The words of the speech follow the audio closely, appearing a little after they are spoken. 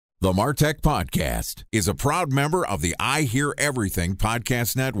The Martech Podcast is a proud member of the I Hear Everything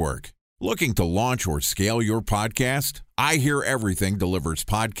Podcast Network. Looking to launch or scale your podcast? I Hear Everything delivers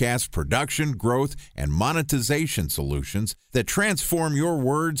podcast production, growth, and monetization solutions that transform your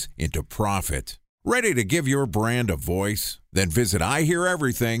words into profit. Ready to give your brand a voice? Then visit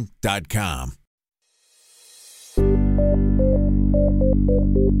iheareverything.com.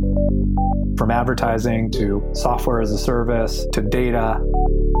 From advertising to software as a service to data.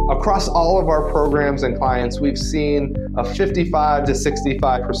 Across all of our programs and clients, we've seen a 55 to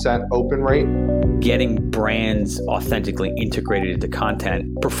 65% open rate. Getting brands authentically integrated into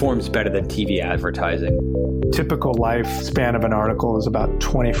content performs better than TV advertising. Typical lifespan of an article is about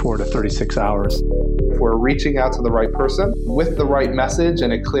 24 to 36 hours. If we're reaching out to the right person with the right message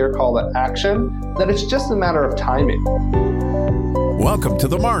and a clear call to action, then it's just a matter of timing. Welcome to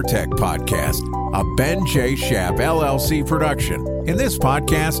the Martech Podcast, a Ben J. Schaap LLC production. In this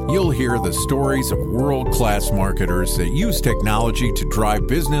podcast, you'll hear the stories of world-class marketers that use technology to drive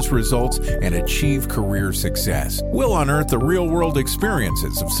business results and achieve career success. We'll unearth the real-world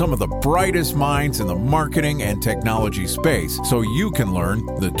experiences of some of the brightest minds in the marketing and technology space so you can learn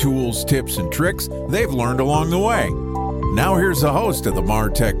the tools, tips, and tricks they've learned along the way. Now here's the host of the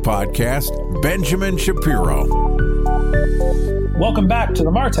Martech Podcast, Benjamin Shapiro. Welcome back to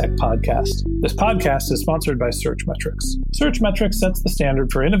the Martech Podcast. This podcast is sponsored by Searchmetrics. Searchmetrics sets the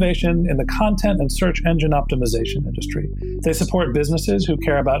standard for innovation in the content and search engine optimization industry. They support businesses who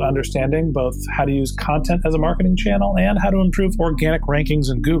care about understanding both how to use content as a marketing channel and how to improve organic rankings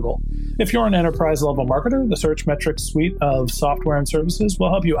in Google. If you're an enterprise-level marketer, the Searchmetrics suite of software and services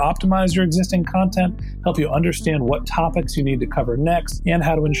will help you optimize your existing content, help you understand what topics you need to cover next, and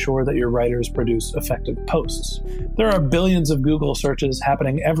how to ensure that your writers produce effective posts. There are billions of Google searches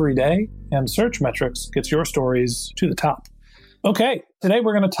happening every day, and Searchmetrics gets your stories to the top. Okay, today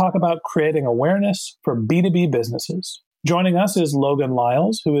we're going to talk about creating awareness for B2B businesses. Joining us is Logan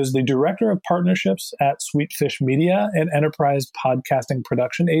Lyles, who is the Director of Partnerships at Sweetfish Media, an enterprise podcasting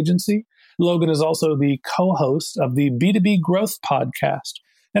production agency. Logan is also the co-host of the B2B Growth Podcast.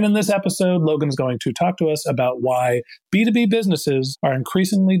 And in this episode, Logan is going to talk to us about why B2B businesses are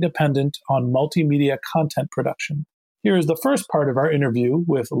increasingly dependent on multimedia content production. Here is the first part of our interview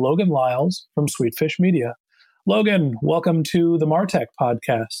with Logan Lyles from Sweetfish Media. Logan, welcome to the Martech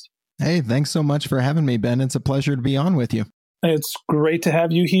Podcast. Hey, thanks so much for having me, Ben. It's a pleasure to be on with you. It's great to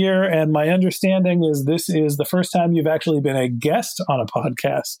have you here. And my understanding is this is the first time you've actually been a guest on a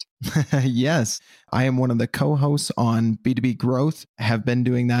podcast. Yes, I am one of the co-hosts on B2B Growth. I have been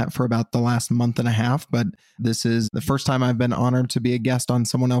doing that for about the last month and a half, but this is the first time I've been honored to be a guest on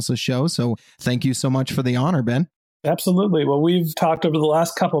someone else's show. So thank you so much for the honor, Ben. Absolutely. Well, we've talked over the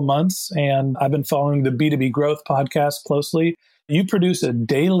last couple of months, and I've been following the B2B Growth Podcast closely. You produce a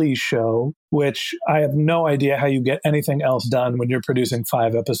daily show, which I have no idea how you get anything else done when you're producing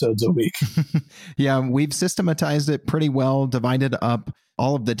 5 episodes a week. Yeah, we've systematized it pretty well, divided up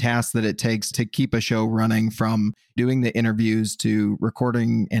all of the tasks that it takes to keep a show running, from doing the interviews to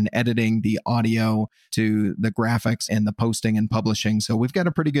recording and editing the audio to the graphics and the posting and publishing. So we've got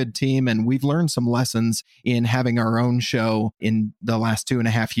a pretty good team, and we've learned some lessons in having our own show in the last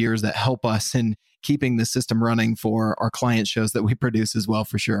 2.5 years that help us in keeping the system running for our client shows that we produce as well,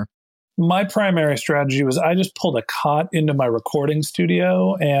 for sure. My primary strategy was I just pulled a cot into my recording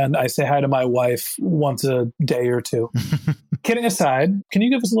studio and I say hi to my wife once a day or two. Kidding aside, can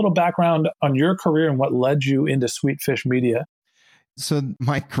you give us a little background on your career and what led you into Sweetfish Media? So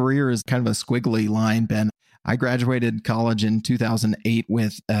my career is kind of a squiggly line, Ben. I graduated college in 2008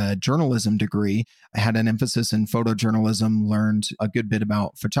 with a journalism degree. I had an emphasis in photojournalism, learned a good bit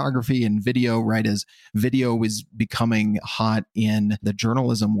about photography and video, right as video was becoming hot in the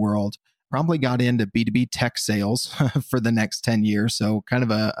journalism world. Probably got into B2B tech sales for the next 10 years. So kind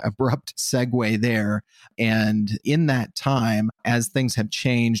of a abrupt segue there. And in that time, as things have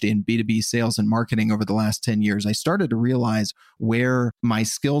changed in B2B sales and marketing over the last 10 years, I started to realize where my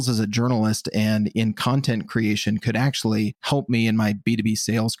skills as a journalist and in content creation could actually help me in my B2B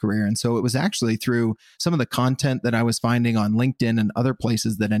sales career. And so it was actually through some of the content that I was finding on LinkedIn and other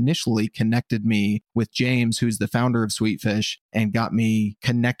places that initially connected me with James, who's the founder of Sweetfish, and got me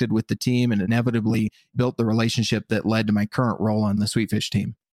connected with the team and inevitably built the relationship that led to my current role on the Sweetfish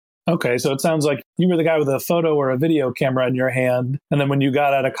team. Okay, so it sounds like you were the guy with a photo or a video camera in your hand. And then when you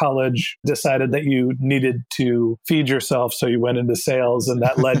got out of college, decided that you needed to feed yourself. So you went into sales and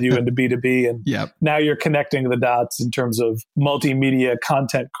that led you into B2B. And Now you're connecting the dots in terms of multimedia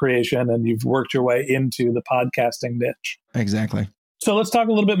content creation and you've worked your way into the podcasting niche. Exactly. So let's talk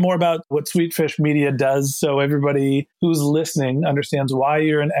a little bit more about what Sweetfish Media does so everybody who's listening understands why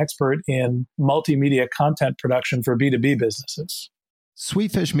you're an expert in multimedia content production for B2B businesses.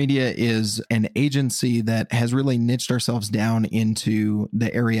 Sweetfish Media is an agency that has really niched ourselves down into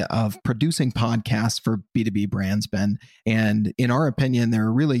the area of producing podcasts for B2B brands, Ben. And in our opinion, there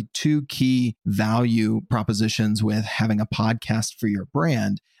are really two key value propositions with having a podcast for your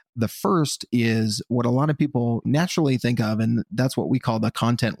brand. The first is what a lot of people naturally think of, and that's what we call the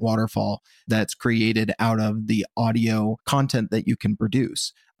content waterfall that's created out of the audio content that you can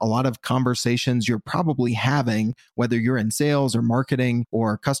produce. A lot of conversations you're probably having, whether you're in sales or marketing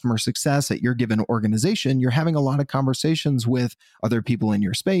or customer success at your given organization, you're having a lot of conversations with other people in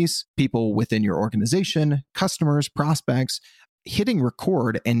your space, people within your organization, customers, prospects. Hitting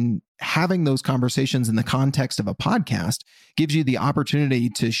record and having those conversations in the context of a podcast gives you the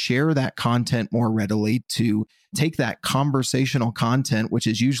opportunity to share that content more readily, to take that conversational content, which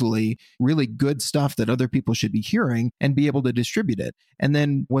is usually really good stuff that other people should be hearing, and be able to distribute it. And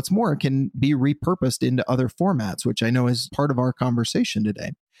then what's more, it can be repurposed into other formats, which I know is part of our conversation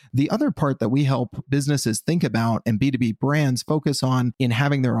today. The other part that we help businesses think about and B2B brands focus on in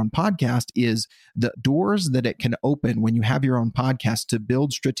having their own podcast is the doors that it can open when you have your own podcast to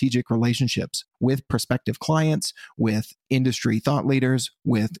build strategic relationships with prospective clients, with industry thought leaders,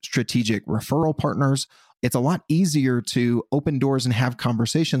 with strategic referral partners. It's a lot easier to open doors and have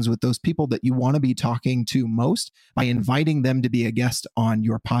conversations with those people that you want to be talking to most by inviting them to be a guest on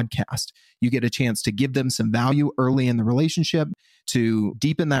your podcast. You get a chance to give them some value early in the relationship, to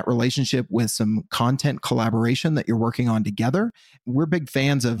deepen that relationship with some content collaboration that you're working on together. We're big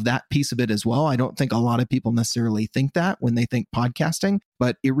fans of that piece of it as well. I don't think a lot of people necessarily think that when they think podcasting,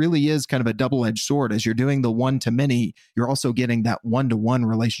 but it really is kind of a double-edged sword. As you're doing the one-to-many, you're also getting that one-to-one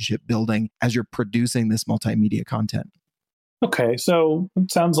relationship building as you're producing this multimedia content. Okay, so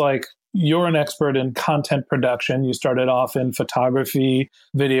it sounds like you're an expert in content production. You started off in photography,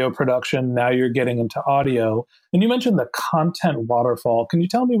 video production. Now you're getting into audio. And you mentioned the content waterfall. Can you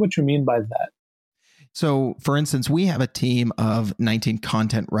tell me what you mean by that? So, for instance, we have a team of 19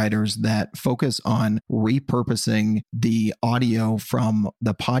 content writers that focus on repurposing the audio from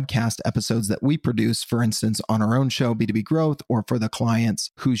the podcast episodes that we produce, for instance, on our own show, B2B Growth, or for the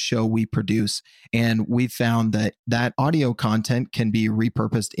clients whose show we produce. And we found that that audio content can be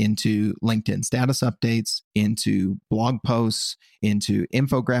repurposed into LinkedIn status updates, into blog posts, into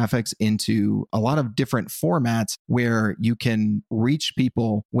infographics, into a lot of different formats where you can reach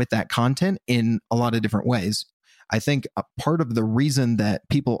people with that content in a lot of different ways. I think a part of the reason that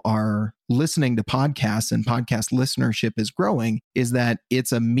people are listening to podcasts and podcast listenership is growing is that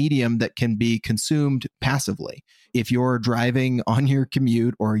it's a medium that can be consumed passively. If you're driving on your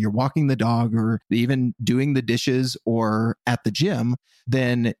commute, or you're walking the dog, or even doing the dishes, or at the gym,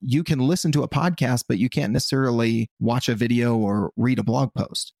 then you can listen to a podcast, but you can't necessarily watch a video or read a blog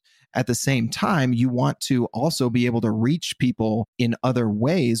post. At the same time, you want to also be able to reach people in other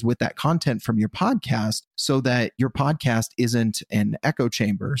ways with that content from your podcast so that your podcast isn't an echo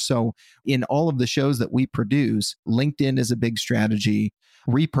chamber. So in all of the shows that we produce, LinkedIn is a big strategy.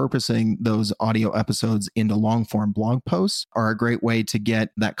 Repurposing those audio episodes into long form blog posts are a great way to get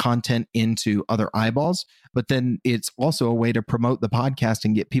that content into other eyeballs. But then it's also a way to promote the podcast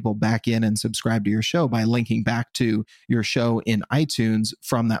and get people back in and subscribe to your show by linking back to your show in iTunes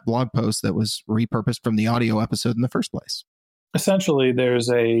from that blog post that was repurposed from the audio episode in the first place. Essentially, there's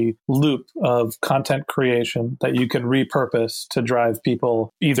a loop of content creation that you can repurpose to drive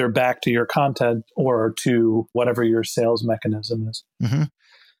people either back to your content or to whatever your sales mechanism is. Mm-hmm.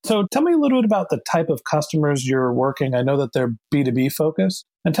 So tell me a little bit about the type of customers you're working. I know that they're B2B focused.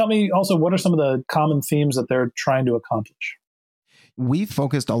 And tell me also, what are some of the common themes that they're trying to accomplish? We've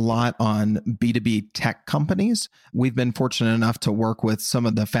focused a lot on B2B tech companies. We've been fortunate enough to work with some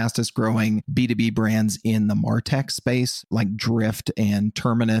of the fastest growing B2B brands in the MarTech space, like Drift and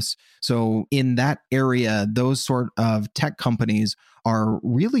Terminus. So in that area, those sort of tech companies are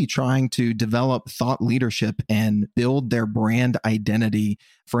really trying to develop thought leadership and build their brand identity.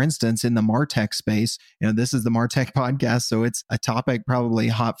 For instance, in the MarTech space, this is the MarTech podcast, so it's a topic probably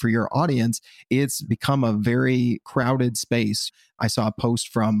hot for your audience. It's become a very crowded space. I saw a post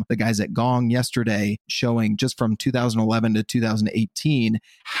from the guys at Gong yesterday showing just from 2011 to 2018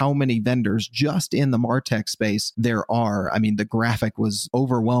 how many vendors just in the MarTech space there are. I mean, the graphic was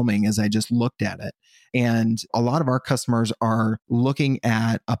overwhelming as I just looked at it. And a lot of our customers are looking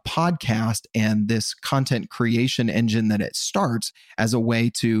at a podcast and this content creation engine that it starts as a way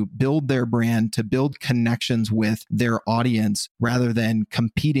to build their brand, to build connections with their audience rather than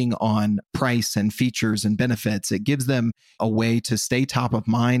competing on price and features and benefits. It gives them a way to stay top of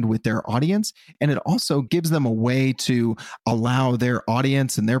mind with their audience. And it also gives them a way to allow their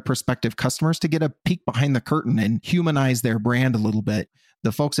audience and their prospective customers to get a peek behind the curtain and humanize their brand a little bit.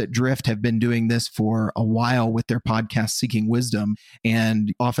 The folks at Drift have been doing this for a while with their podcast, Seeking Wisdom.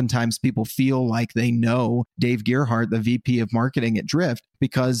 And oftentimes people feel like they know Dave Gerhardt, the VP of marketing at Drift,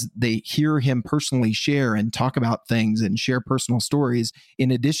 because they hear him personally share and talk about things and share personal stories,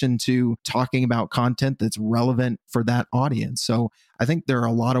 in addition to talking about content that's relevant for that audience. So I think there are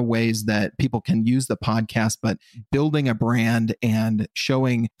a lot of ways that people can use the podcast, but building a brand and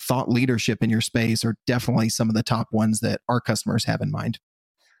showing thought leadership in your space are definitely some of the top ones that our customers have in mind.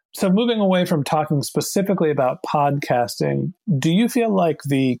 So moving away from talking specifically about podcasting, do you feel like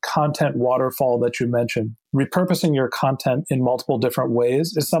the content waterfall that you mentioned, repurposing your content in multiple different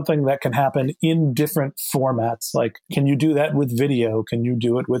ways, is something that can happen in different formats? Like, can you do that with video? Can you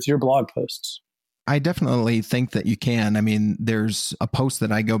do it with your blog posts? I definitely think that you can. I mean, there's a post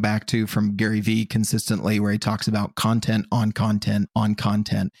that I go back to from Gary Vee consistently where he talks about content on content on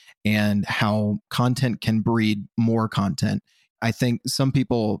content and how content can breed more content. I think some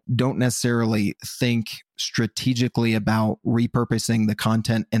people don't necessarily think strategically about repurposing the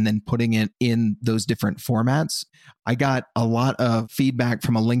content and then putting it in those different formats. I got a lot of feedback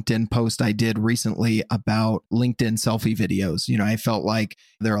from a LinkedIn post I did recently about LinkedIn selfie videos. You know, I felt like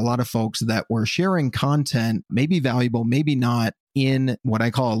there are a lot of folks that were sharing content, maybe valuable, maybe not, in what I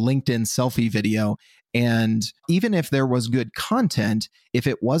call a LinkedIn selfie video. And even if there was good content, if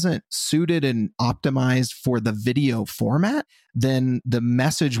it wasn't suited and optimized for the video format, then the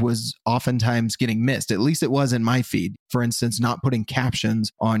message was oftentimes getting missed. At least it was in my feed. For instance, not putting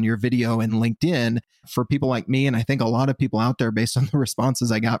captions on your video in LinkedIn for people like me, and I think a lot of people out there, based on the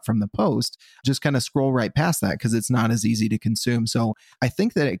responses I got from the post, just kind of scroll right past that because it's not as easy to consume. So I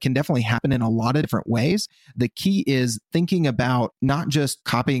think that it can definitely happen in a lot of different ways. The key is thinking about not just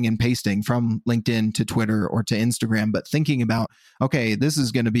copying and pasting from LinkedIn to Twitter or to Instagram, but thinking about, okay, this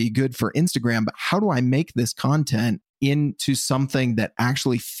is going to be good for Instagram, but how do I make this content into something that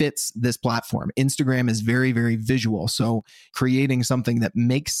actually fits this platform? Instagram is very, very visual. So creating something that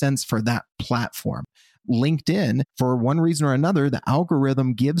makes sense for that platform. LinkedIn, for one reason or another, the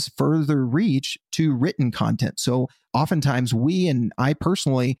algorithm gives further reach to written content. So oftentimes we, and I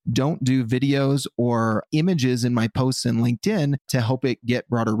personally, don't do videos or images in my posts in LinkedIn to help it get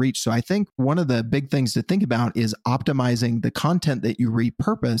broader reach. So I think one of the big things to think about is optimizing the content that you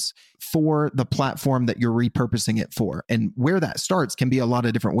repurpose for the platform that you're repurposing it for. And where that starts can be a lot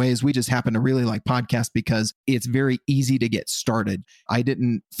of different ways. We just happen to really like podcasts because it's very easy to get started. I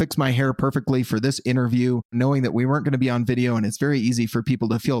didn't fix my hair perfectly for this interview, knowing that we weren't going to be on video, and it's very easy for people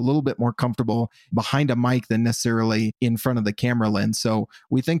to feel a little bit more comfortable behind a mic than necessarily in front of the camera lens. So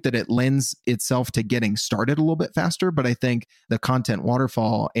we think that it lends itself to getting started a little bit faster, but I think the content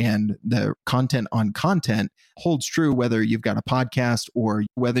waterfall and the content on content holds true whether you've got a podcast or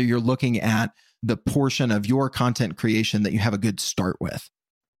whether you're looking at the portion of your content creation that you have a good start with.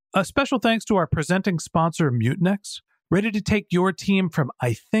 A special thanks to our presenting sponsor, Mutinex. Ready to take your team from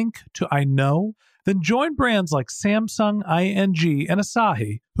I think to I know? Then join brands like Samsung, ING, and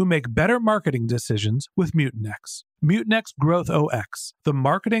Asahi who make better marketing decisions with Mutinex. Mutinex Growth OS, the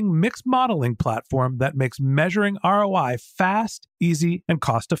marketing mix modeling platform that makes measuring ROI fast, easy, and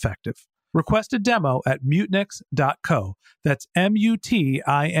cost-effective. Request a demo at mutinex.co. That's MUTINEX.co.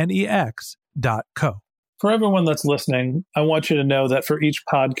 For everyone that's listening, I want you to know that for each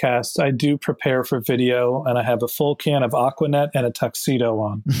podcast, I do prepare for video, and I have a full can of Aquanet and a tuxedo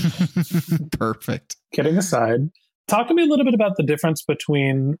on. Perfect. Kidding aside, talk to me a little bit about the difference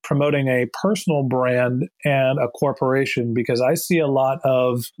between promoting a personal brand and a corporation, because I see a lot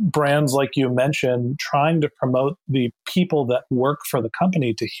of brands, like you mentioned, trying to promote the people that work for the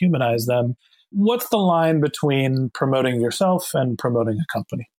company to humanize them. What's the line between promoting yourself and promoting a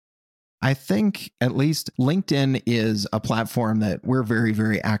company? I think at least LinkedIn is a platform that we're very,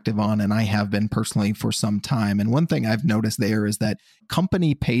 very active on, and I have been personally for some time. And one thing I've noticed there is that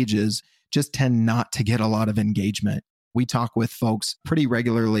company pages just tend not to get a lot of engagement. We talk with folks pretty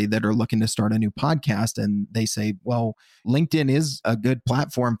regularly that are looking to start a new podcast, and they say, well, LinkedIn is a good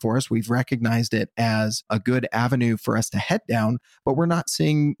platform for us. We've recognized it as a good avenue for us to head down, but we're not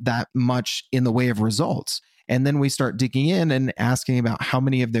seeing that much in the way of results. And then we start digging in and asking about how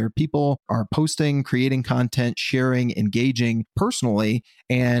many of their people are posting, creating content, sharing, engaging personally.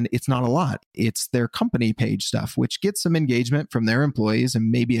 And it's not a lot. It's their company page stuff, which gets some engagement from their employees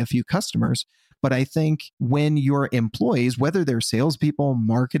and maybe a few customers. But I think when your employees, whether they're salespeople,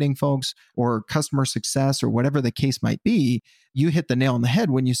 marketing folks, or customer success, or whatever the case might be, you hit the nail on the head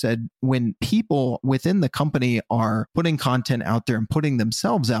when you said when people within the company are putting content out there and putting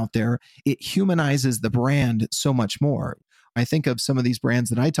themselves out there, it humanizes the brand so much more. I think of some of these brands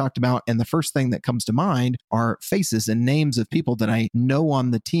that I talked about, and the first thing that comes to mind are faces and names of people that I know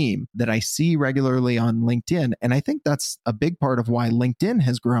on the team that I see regularly on LinkedIn. And I think that's a big part of why LinkedIn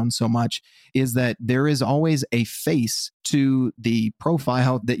has grown so much, is that there is always a face to the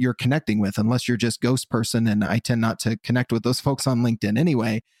profile that you're connecting with, unless you're just ghost person. And I tend not to connect with those folks on LinkedIn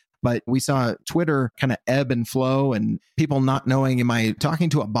anyway. But we saw Twitter kind of ebb and flow and people not knowing, am I talking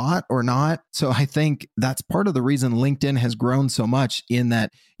to a bot or not? So I think that's part of the reason LinkedIn has grown so much, in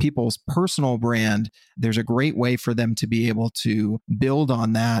that people's personal brand, there's a great way for them to be able to build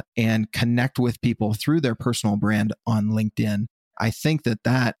on that and connect with people through their personal brand on LinkedIn. I think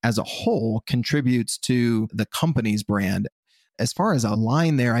that as a whole contributes to the company's brand. As far as a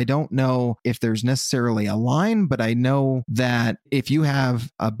line there, I don't know if there's necessarily a line, but I know that if you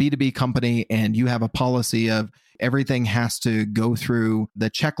have a B2B company and you have a policy of everything has to go through the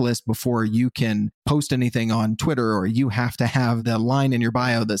checklist before you can post anything on Twitter, or you have to have the line in your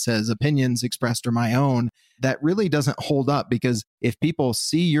bio that says opinions expressed are my own, that really doesn't hold up, because if people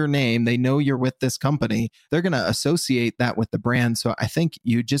see your name, they know you're with this company, they're going to associate that with the brand. So I think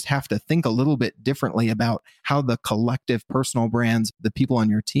you just have to think a little bit differently about how the collective personal brands, the people on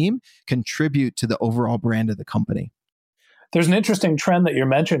your team, contribute to the overall brand of the company. There's an interesting trend that you're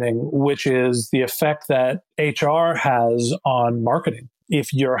mentioning, which is the effect that HR has on marketing.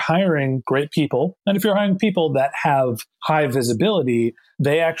 If you're hiring great people, and if you're hiring people that have high visibility,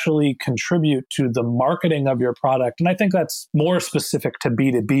 they actually contribute to the marketing of your product. And I think that's more specific to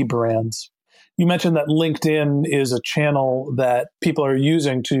B2B brands. You mentioned that LinkedIn is a channel that people are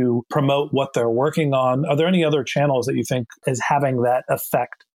using to promote what they're working on. Are there any other channels that you think is having that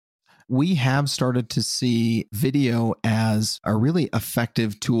effect? We have started to see video as a really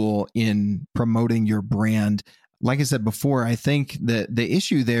effective tool in promoting your brand. Like I said before, I think that the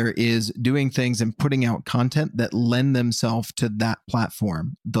issue there is doing things and putting out content that lend themselves to that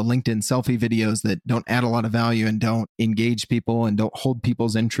platform. The LinkedIn selfie videos that don't add a lot of value and don't engage people and don't hold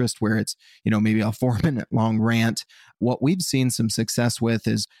people's interest, where it's, maybe a 4-minute long rant. What we've seen some success with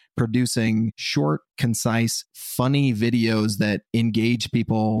is producing short, concise, funny videos that engage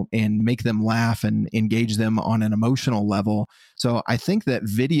people and make them laugh and engage them on an emotional level. So I think that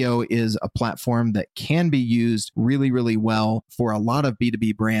video is a platform that can be used really, really well for a lot of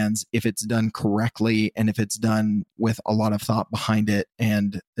B2B brands if it's done correctly and if it's done with a lot of thought behind it.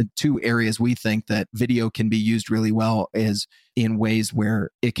 And the two areas we think that video can be used really well is in ways where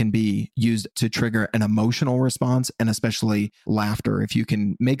it can be used to trigger an emotional response, and especially laughter. If you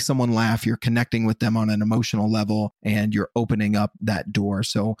can make someone laugh, you're connecting with them on an emotional level and you're opening up that door.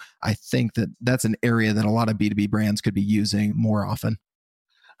 So I think that that's an area that a lot of B2B brands could be using more often.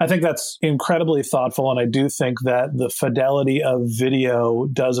 I think that's incredibly thoughtful. And I do think that the fidelity of video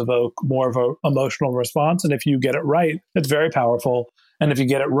does evoke more of an emotional response. And if you get it right, it's very powerful. And if you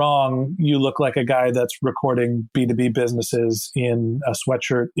get it wrong, you look like a guy that's recording B2B businesses in a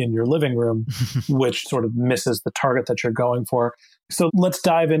sweatshirt in your living room, which sort of misses the target that you're going for. So let's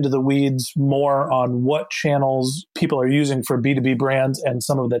dive into the weeds more on what channels people are using for B2B brands and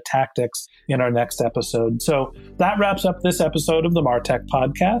some of the tactics in our next episode. So that wraps up this episode of the Martech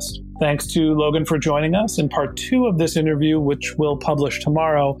Podcast. Thanks to Logan for joining us. In part 2 of this interview, which we'll publish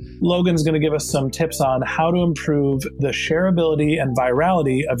tomorrow, Logan's going to give us some tips on how to improve the shareability and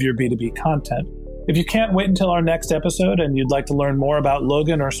virality of your B2B content. If you can't wait until our next episode and you'd like to learn more about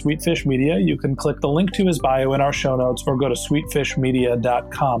Logan or Sweetfish Media, you can click the link to his bio in our show notes or go to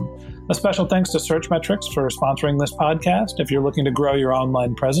sweetfishmedia.com. A special thanks to Searchmetrics for sponsoring this podcast. If you're looking to grow your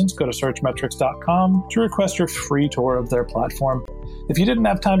online presence, go to searchmetrics.com to request your free tour of their platform. If you didn't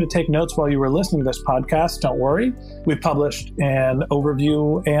have time to take notes while you were listening to this podcast, don't worry. We've published an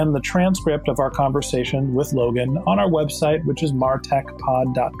overview and the transcript of our conversation with Logan on our website, which is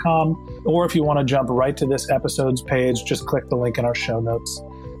martechpod.com. Or if you want to jump right to this episode's page, just click the link in our show notes.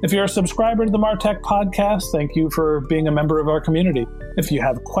 If you're a subscriber to the Martech Podcast, thank you for being a member of our community. If you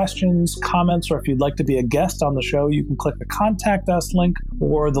have questions, comments, or if you'd like to be a guest on the show, you can click the Contact Us link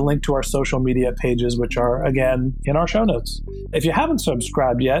or the link to our social media pages, which are, again, in our show notes. If you haven't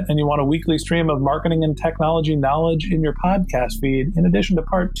subscribed yet and you want a weekly stream of marketing and technology knowledge in your podcast feed, in addition to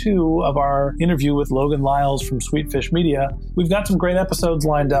part 2 of our interview with Logan Lyles from Sweetfish Media, we've got some great episodes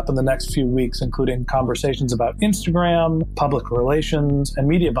lined up in the next few weeks, including conversations about Instagram, public relations, and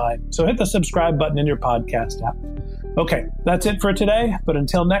media buying. So hit the subscribe button in your podcast app. Okay, that's it for today. But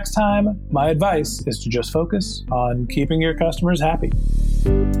until next time, my advice is to just focus on keeping your customers happy.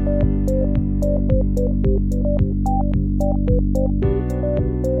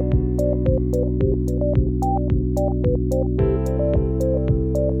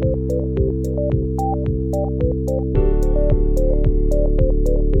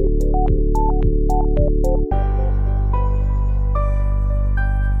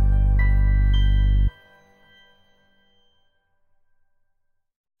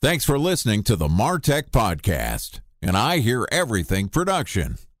 Thanks for listening to the MarTech Podcast, an I Hear Everything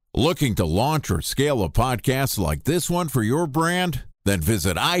production. Looking to launch or scale a podcast like this one for your brand? Then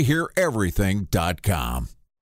visit iheareverything.com.